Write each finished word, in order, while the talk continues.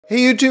Hey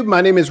YouTube,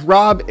 my name is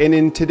Rob, and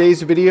in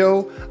today's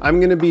video,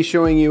 I'm going to be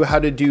showing you how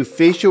to do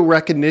facial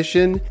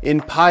recognition in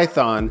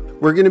Python.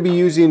 We're going to be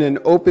using an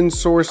open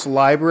source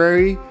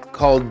library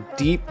called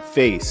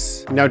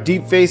DeepFace. Now,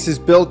 DeepFace is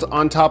built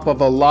on top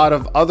of a lot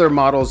of other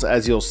models,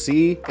 as you'll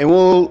see, and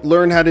we'll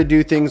learn how to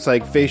do things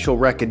like facial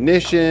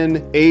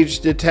recognition, age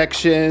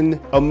detection,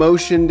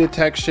 emotion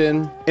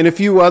detection, and a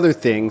few other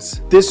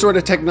things. This sort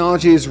of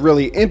technology is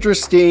really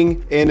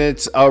interesting, and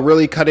it's a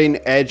really cutting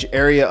edge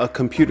area of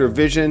computer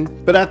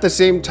vision, but at the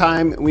same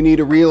time, we need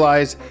to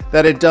realize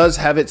that it does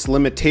have its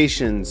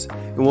limitations,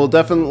 and we'll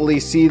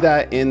definitely see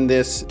that in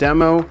this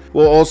demo.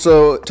 We'll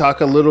also talk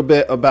a little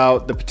bit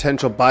about the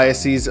potential biases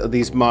of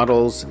these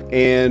models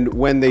and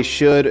when they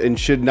should and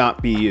should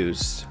not be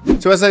used.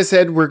 So as I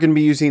said, we're going to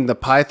be using the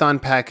Python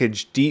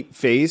package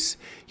DeepFace.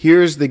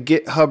 Here's the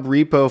GitHub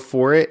repo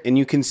for it, and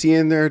you can see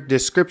in their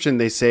description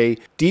they say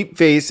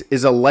DeepFace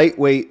is a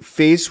lightweight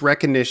face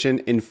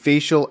recognition and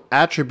facial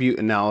attribute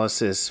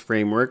analysis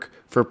framework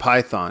for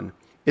Python.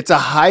 It's a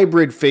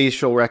hybrid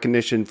facial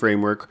recognition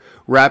framework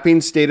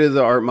wrapping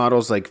state-of-the-art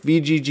models like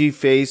VGG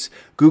Face,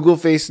 Google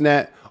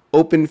FaceNet,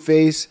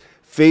 OpenFace,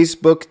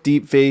 Facebook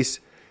DeepFace,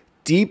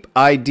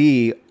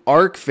 DeepID,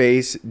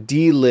 ArcFace,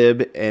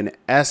 DLib, and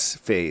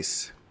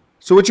SFace.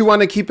 So what you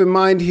want to keep in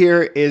mind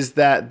here is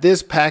that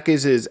this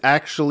package is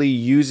actually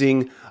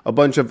using a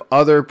bunch of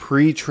other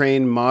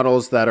pre-trained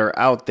models that are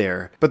out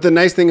there. But the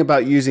nice thing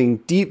about using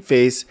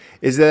DeepFace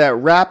is that it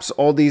wraps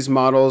all these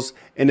models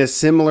in a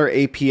similar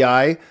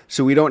API,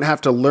 so we don't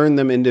have to learn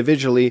them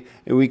individually,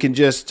 and we can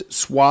just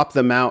swap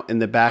them out in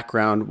the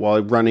background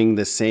while running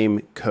the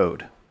same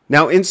code.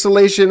 Now,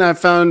 installation I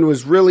found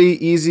was really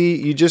easy.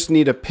 You just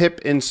need to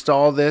pip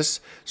install this.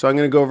 So I'm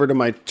going to go over to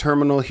my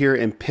terminal here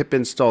and pip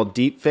install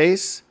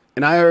DeepFace.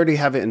 And I already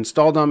have it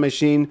installed on my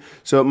machine,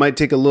 so it might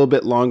take a little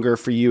bit longer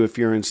for you if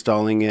you're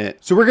installing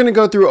it. So we're going to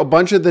go through a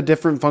bunch of the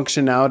different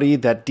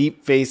functionality that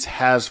DeepFace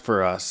has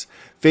for us.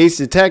 Face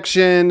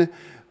detection,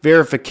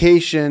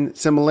 verification,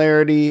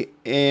 similarity,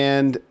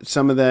 and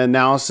some of the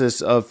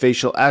analysis of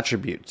facial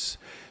attributes.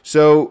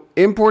 So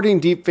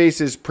importing DeepFace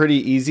is pretty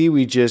easy.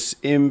 We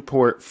just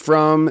import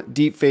from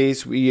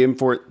DeepFace, we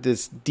import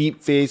this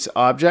DeepFace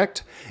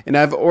object, and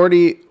I've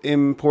already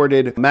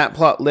imported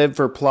matplotlib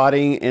for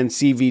plotting and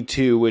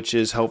CV2, which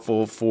is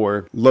helpful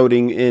for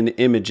loading in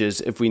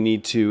images if we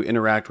need to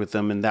interact with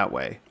them in that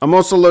way. I'm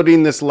also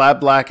loading this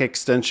LabBlack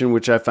extension,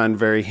 which I find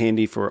very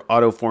handy for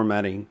auto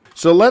formatting.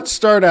 So let's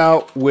start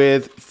out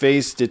with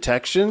face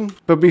detection.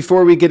 But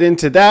before we get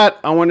into that,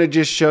 I want to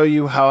just show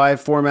you how I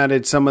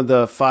formatted some of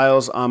the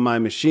files on my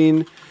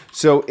machine.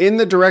 So in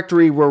the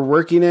directory we're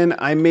working in,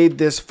 I made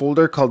this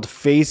folder called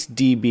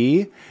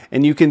FaceDB.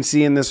 And you can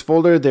see in this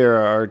folder, there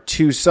are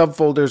two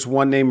subfolders,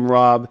 one named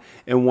Rob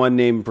and one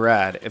named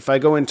Brad. If I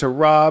go into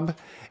Rob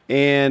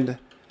and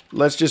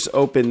let's just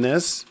open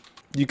this,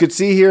 you can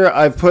see here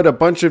I've put a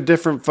bunch of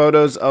different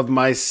photos of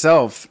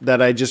myself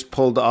that I just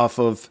pulled off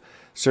of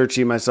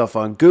searching myself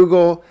on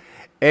Google.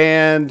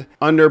 And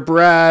under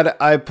Brad,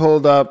 I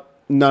pulled up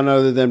none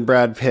other than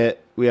Brad Pitt.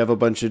 We have a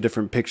bunch of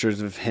different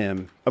pictures of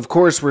him. Of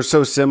course, we're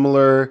so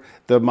similar,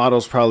 the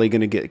model's probably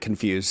going to get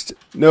confused.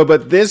 No,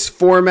 but this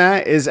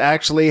format is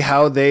actually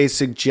how they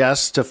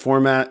suggest to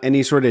format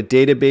any sort of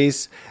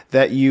database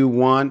that you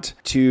want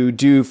to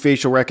do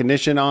facial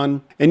recognition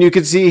on. And you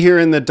can see here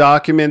in the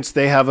documents,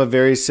 they have a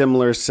very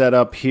similar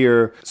setup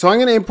here. So I'm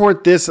going to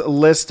import this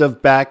list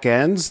of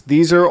backends.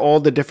 These are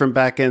all the different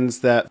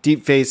backends that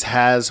DeepFace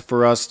has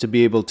for us to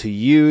be able to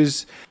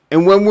use.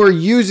 And when we're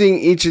using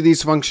each of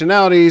these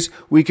functionalities,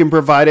 we can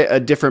provide it a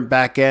different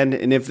backend.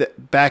 And if the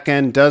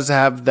backend does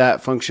have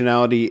that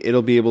functionality,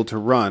 it'll be able to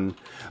run.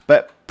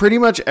 But pretty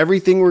much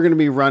everything we're going to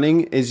be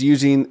running is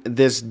using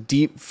this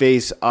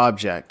DeepFace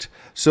object.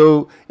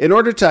 So in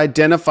order to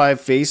identify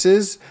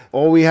faces,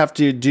 all we have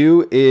to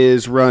do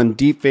is run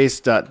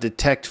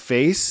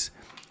deepface.detectFace.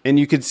 And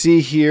you can see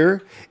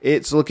here,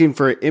 it's looking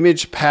for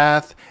image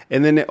path,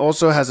 and then it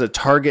also has a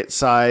target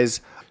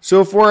size.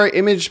 So for our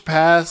image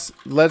path,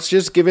 let's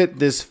just give it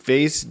this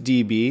face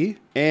DB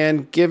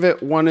and give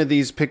it one of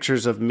these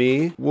pictures of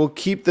me. We'll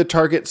keep the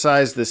target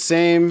size the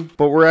same,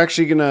 but we're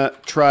actually gonna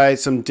try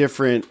some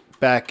different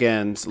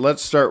backends.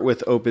 Let's start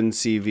with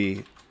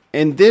OpenCV.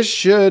 And this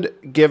should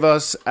give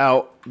us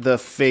out the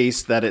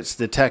face that it's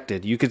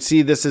detected. You can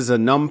see this is a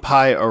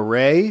NumPy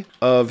array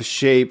of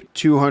shape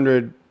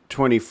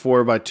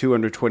 224 by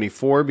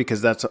 224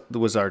 because that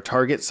was our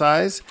target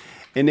size.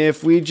 And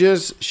if we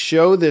just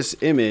show this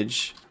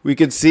image, we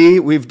can see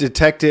we've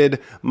detected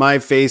my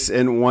face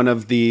in one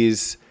of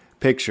these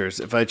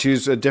pictures. If I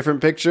choose a different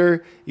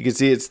picture, you can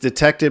see it's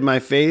detected my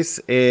face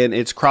and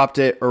it's cropped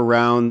it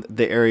around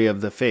the area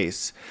of the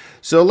face.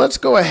 So let's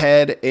go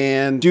ahead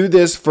and do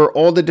this for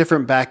all the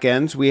different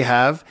backends we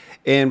have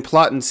and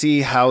plot and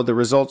see how the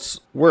results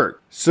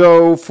work.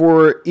 So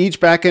for each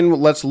backend,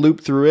 let's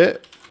loop through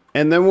it,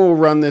 and then we'll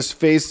run this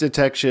face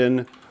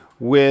detection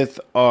with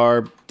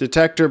our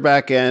detector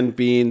backend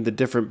being the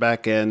different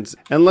backends.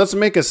 And let's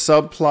make a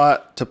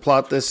subplot to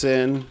plot this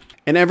in.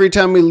 And every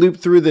time we loop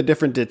through the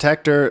different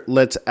detector,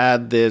 let's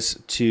add this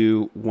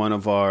to one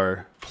of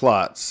our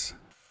plots.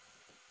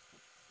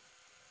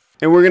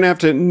 And we're going to have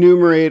to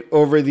enumerate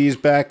over these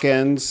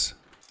backends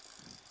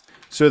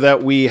so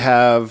that we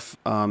have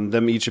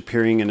them each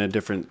appearing in a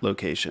different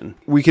location.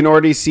 We can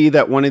already see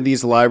that one of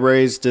these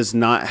libraries does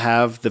not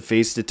have the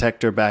face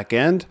detector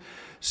backend.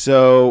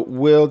 So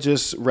we'll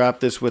just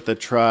wrap this with a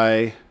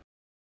try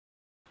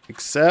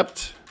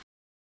except.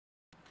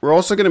 We're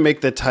also going to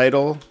make the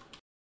title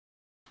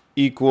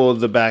equal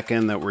the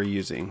backend that we're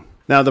using.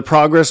 Now the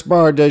progress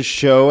bar does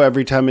show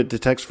every time it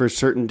detects for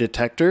certain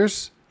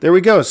detectors. There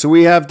we go. So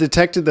we have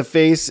detected the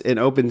face in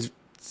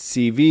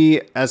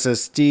OpenCV,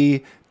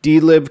 SSD,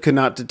 dlib could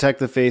not detect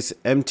the face,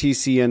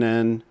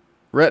 MTCNN,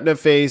 retina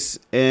face,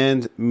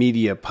 and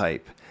media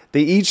pipe.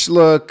 They each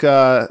look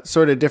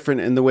sort of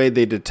different in the way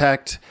they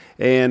detect,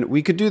 and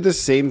we could do the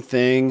same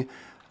thing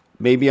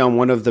maybe on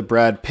one of the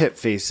Brad Pitt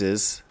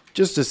faces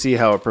just to see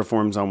how it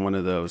performs on one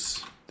of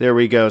those. There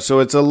we go. So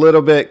it's a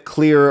little bit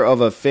clearer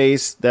of a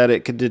face that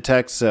it could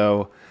detect,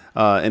 so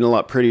and a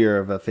lot prettier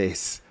of a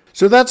face.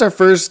 So that's our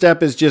first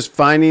step, is just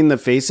finding the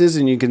faces,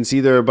 and you can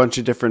see there are a bunch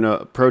of different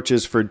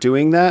approaches for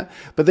doing that,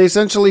 but they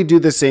essentially do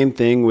the same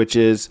thing, which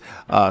is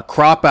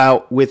crop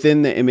out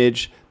within the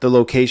image the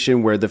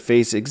location where the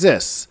face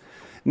exists.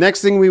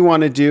 Next thing we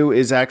want to do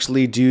is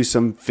actually do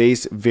some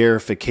face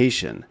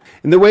verification.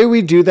 And the way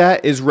we do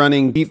that is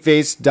running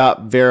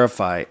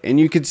DeepFace.verify. And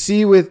you can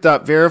see with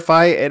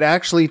 .verify, it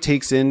actually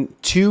takes in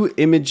 2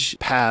 image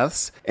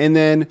paths and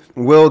then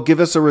will give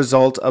us a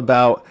result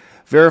about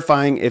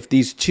verifying if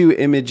these 2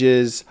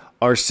 images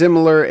are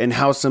similar and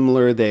how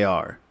similar they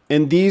are.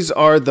 And these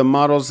are the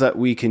models that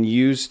we can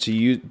use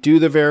to do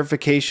the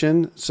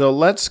verification. So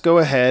let's go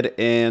ahead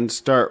and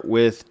start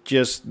with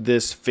just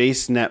this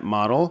FaceNet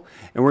model.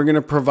 And we're going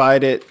to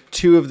provide it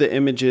 2 of the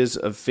images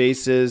of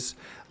faces.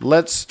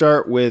 Let's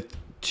start with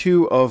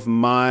 2 of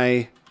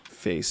my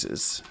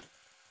faces.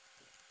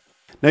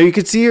 Now you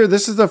can see here,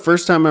 this is the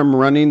first time I'm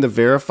running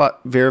the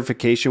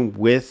verification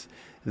with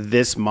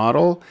this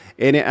model.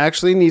 And it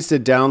actually needs to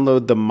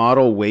download the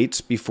model weights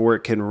before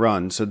it can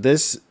run. So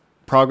this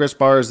progress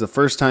bar is the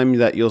first time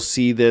that you'll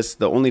see this.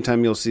 The only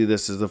time you'll see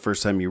this is the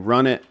first time you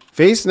run it.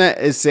 FaceNet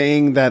is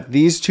saying that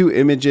these 2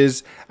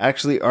 images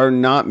actually are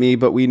not me,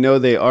 but we know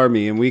they are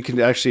me, and we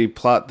can actually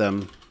plot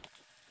them.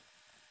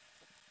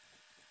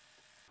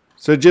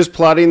 So just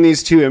plotting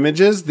these 2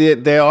 images,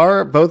 they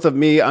are both of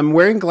me. I'm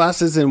wearing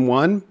glasses in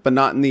one, but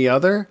not in the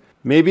other.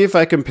 Maybe if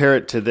I compare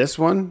it to this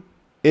one,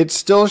 it's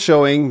still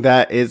showing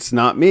that it's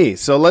not me.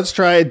 So let's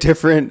try a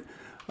different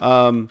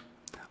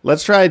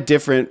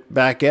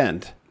back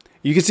end.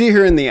 You can see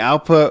here in the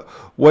output,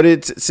 what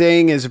it's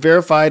saying is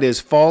verified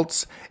is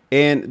false,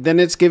 and then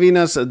it's giving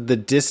us the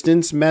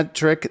distance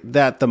metric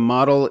that the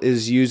model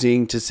is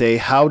using to say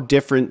how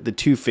different the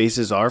 2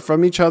 faces are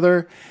from each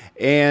other,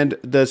 and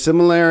the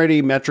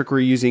similarity metric we're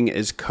using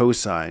is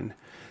cosine.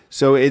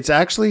 So it's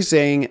actually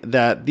saying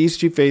that these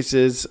 2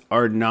 faces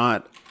are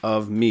not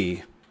of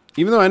me,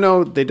 even though I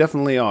know they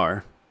definitely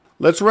are.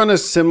 Let's run a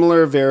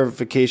similar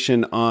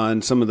verification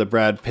on some of the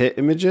Brad Pitt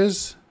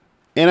images.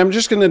 And I'm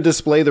just going to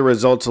display the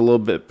results a little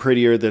bit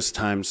prettier this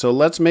time. So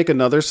let's make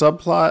another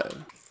subplot.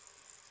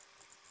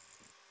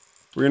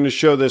 We're going to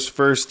show this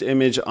first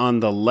image on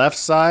the left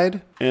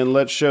side. And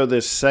let's show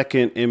this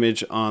second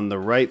image on the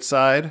right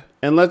side.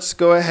 And let's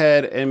go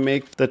ahead and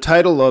make the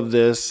title of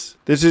this.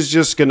 This is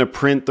just going to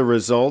print the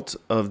result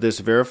of this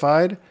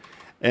verified.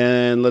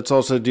 And let's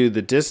also do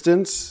the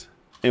distance.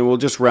 And we'll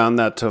just round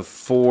that to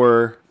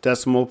 4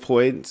 decimal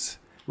points.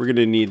 We're going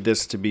to need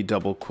this to be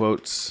double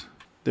quotes.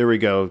 There we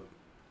go.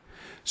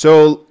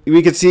 So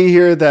we can see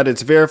here that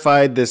it's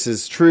verified. This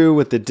is true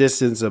with the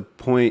distance of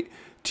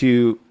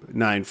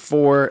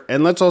 0.294.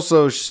 And let's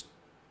also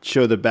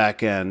show the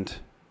back end.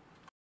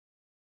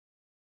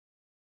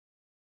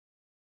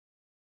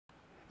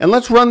 And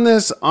let's run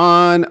this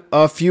on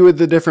a few of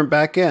the different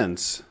back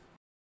ends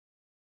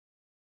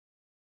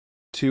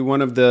to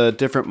one of the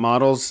different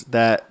models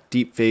that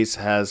DeepFace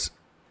has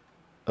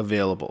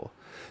available.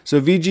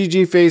 So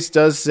VGGFace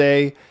does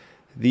say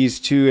these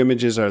 2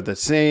 images are the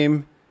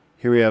same.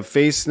 Here we have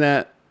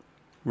FaceNet.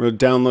 We're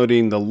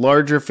downloading the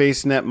larger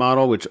FaceNet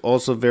model, which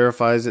also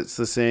verifies it's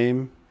the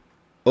same.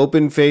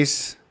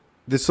 OpenFace.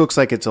 This looks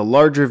like it's a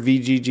larger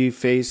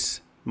VGGFace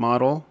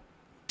model.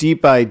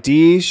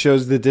 DeepID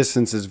shows the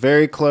distance is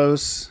very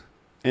close.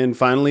 And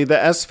finally,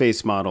 the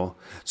S-Face model.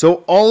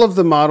 So all of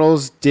the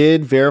models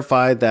did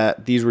verify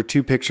that these were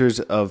 2 pictures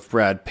of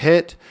Brad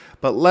Pitt.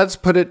 But let's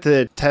put it to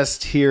the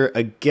test here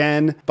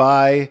again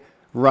by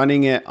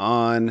running it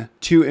on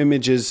 2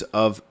 images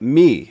of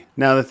me.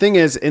 Now the thing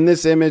is, in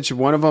this image,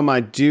 one of them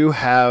I do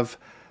have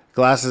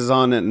glasses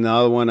on and the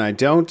other one I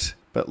don't,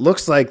 but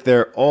looks like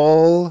they're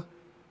all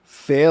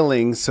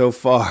failing so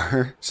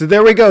far. So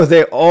there we go.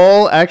 They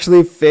all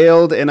actually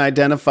failed in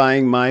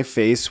identifying my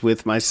face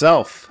with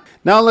myself.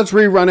 Now let's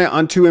rerun it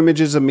on 2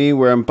 images of me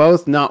where I'm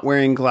both not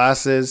wearing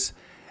glasses,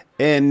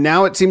 and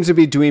now it seems to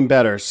be doing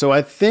better. So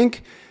I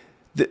think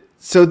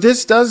So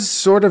this does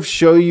sort of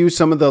show you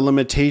some of the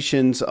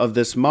limitations of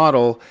this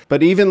model,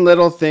 but even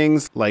little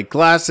things like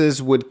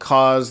glasses would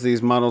cause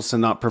these models to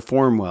not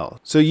perform well.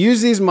 So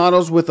use these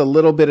models with a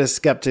little bit of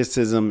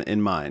skepticism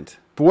in mind.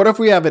 But what if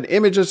we have an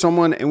image of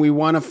someone and we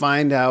want to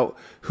find out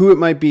who it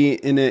might be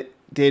in a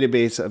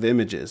database of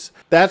images?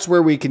 That's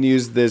where we can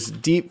use this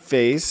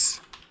DeepFace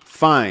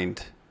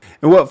find.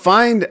 And what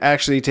find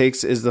actually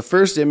takes is the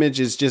first image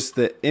is just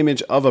the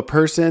image of a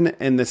person,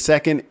 and the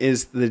second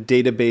is the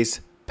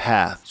database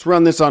path. Let's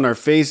run this on our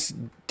face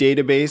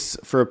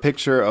database for a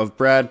picture of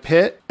Brad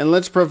Pitt, and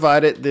let's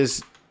provide it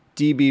this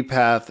DB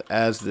path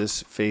as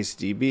this face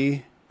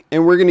DB,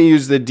 and we're going to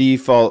use the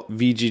default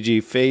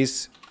VGG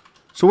face.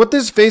 So what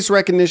this face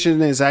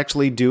recognition is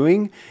actually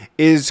doing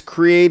is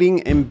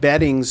creating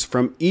embeddings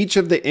from each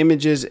of the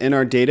images in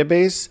our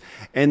database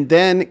and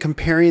then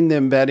comparing the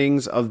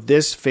embeddings of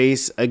this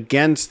face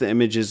against the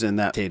images in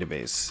that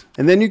database.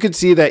 And then you can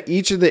see that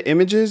each of the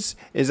images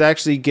is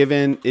actually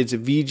given its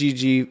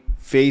VGG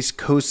face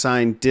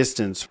cosine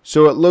distance.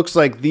 So it looks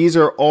like these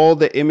are all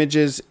the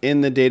images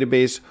in the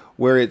database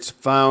where it's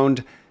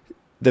found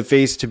the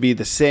face to be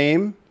the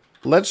same.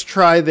 Let's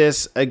try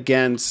this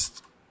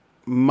against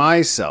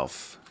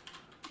myself,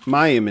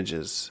 my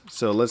images.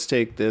 So let's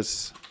take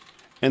this,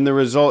 and the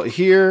result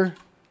here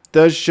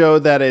does show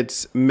that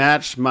it's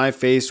matched my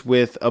face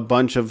with a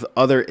bunch of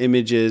other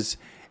images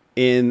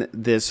in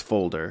this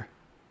folder.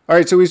 All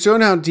right, so we've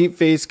shown how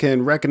DeepFace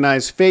can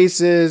recognize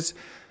faces,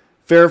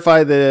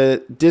 verify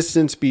the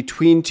distance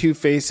between two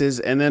faces,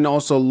 and then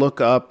also look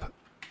up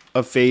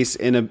a face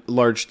in a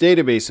large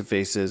database of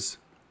faces.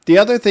 The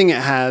other thing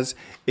it has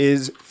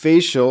is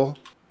facial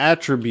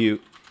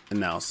attribute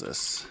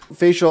analysis.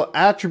 Facial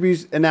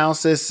attribute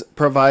analysis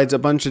provides a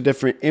bunch of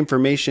different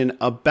information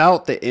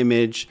about the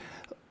image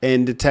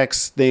and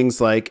detects things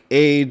like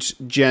age,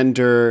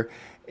 gender,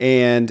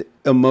 and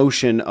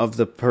emotion of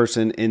the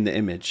person in the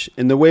image.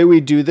 And the way we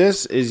do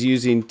this is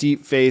using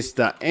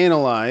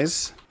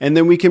DeepFace.analyze, and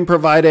then we can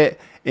provide it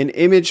an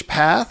image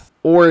path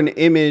or an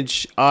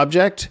image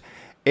object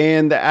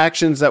and the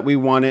actions that we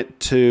want it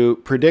to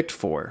predict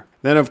for.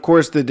 Then of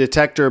course the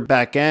detector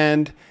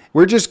backend,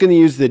 we're just going to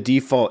use the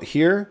default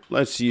here.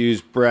 Let's use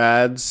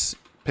Brad's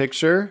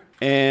picture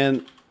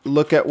and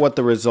look at what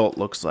the result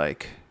looks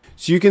like.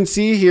 So you can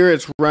see here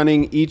it's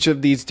running each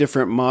of these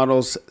different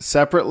models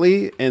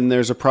separately, and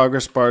there's a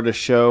progress bar to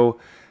show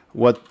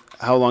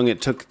how long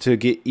it took to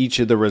get each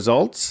of the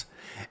results.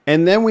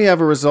 And then we have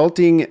a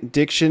resulting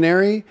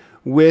dictionary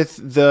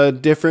with the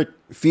different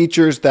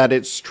features that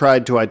it's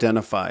tried to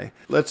identify.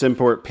 Let's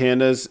import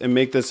pandas and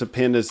make this a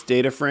pandas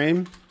data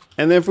frame.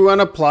 And then if we want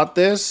to plot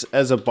this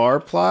as a bar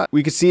plot,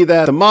 we can see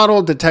that the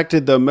model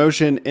detected the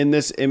emotion in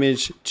this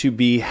image to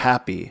be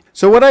happy.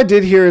 So what I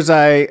did here is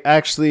I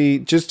actually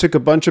just took a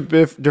bunch of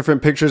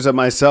different pictures of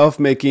myself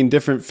making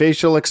different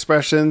facial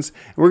expressions.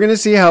 We're going to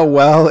see how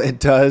well it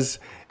does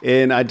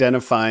in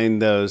identifying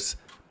those.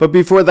 But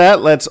before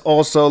that, let's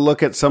also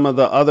look at some of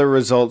the other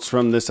results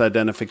from this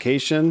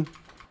identification.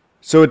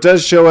 So it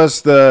does show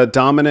us the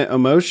dominant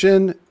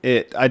emotion.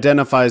 It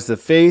identifies the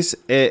face.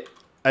 It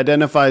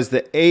identifies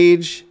the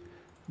age,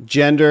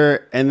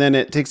 gender, and then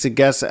it takes a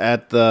guess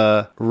at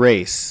the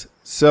race.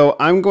 So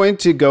I'm going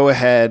to go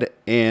ahead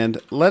and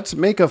let's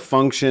make a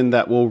function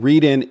that will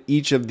read in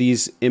each of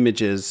these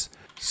images.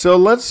 So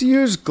let's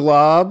use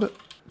glob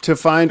to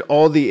find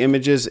all the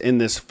images in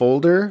this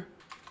folder.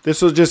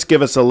 This will just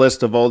give us a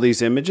list of all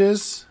these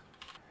images.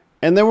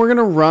 And then we're going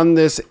to run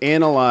this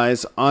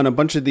analyze on a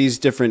bunch of these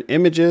different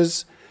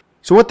images.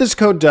 So what this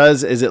code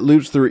does is it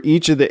loops through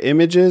each of the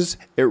images,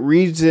 it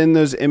reads in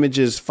those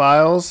images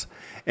files,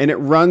 and it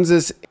runs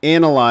this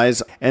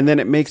analyze, and then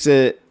it makes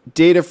a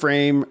data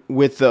frame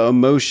with the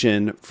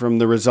emotion from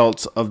the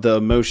results of the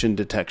emotion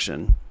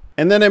detection.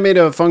 And then I made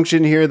a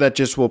function here that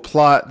just will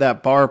plot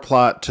that bar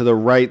plot to the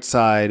right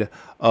side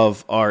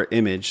of our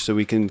image so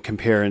we can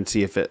compare and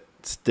see if it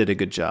did a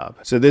good job.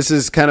 So this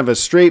is kind of a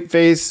straight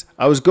face.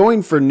 I was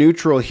going for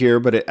neutral here,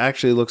 but it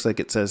actually looks like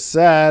it says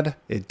sad.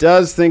 It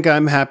does think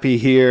I'm happy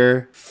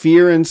here.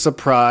 Fear and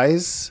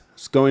surprise. I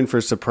was going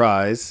for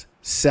surprise.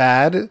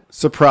 Sad,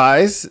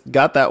 surprise,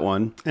 got that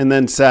one, and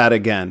then sad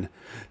again.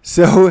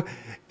 So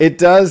it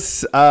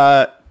does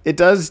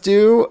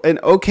do an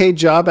okay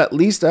job, at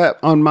least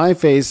on my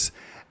face,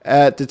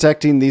 at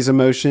detecting these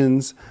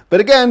emotions. But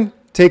again,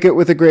 take it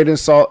with a grain of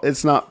salt.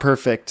 It's not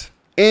perfect.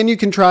 And you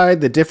can try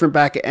the different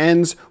back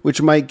ends,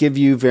 which might give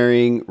you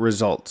varying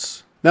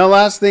results. Now,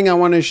 last thing I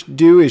want to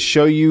do is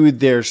show you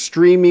their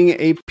streaming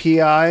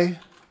API,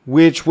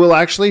 which will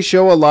actually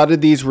show a lot of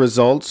these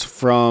results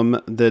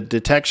from the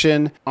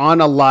detection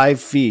on a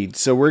live feed.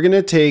 So we're going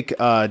to take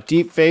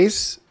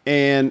DeepFace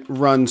and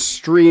run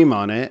stream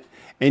on it.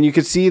 And you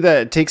can see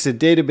that it takes a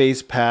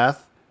database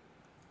path,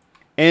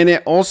 and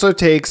it also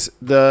takes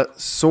the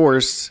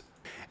source.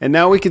 And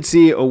now we can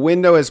see a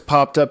window has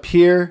popped up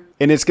here,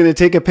 and it's going to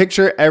take a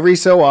picture every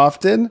so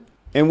often.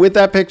 And with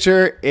that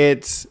picture,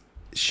 it's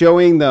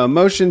showing the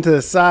emotion to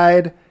the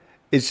side.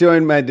 It's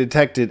showing my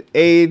detected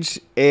age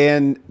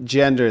and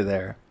gender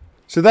there.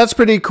 So that's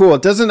pretty cool.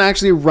 It doesn't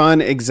actually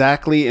run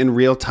exactly in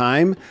real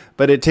time,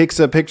 but it takes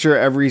a picture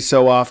every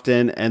so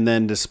often and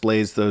then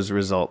displays those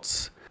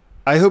results.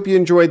 I hope you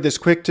enjoyed this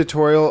quick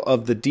tutorial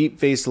of the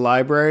DeepFace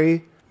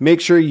library.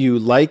 Make sure you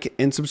like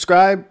and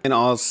subscribe, and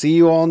I'll see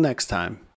you all next time.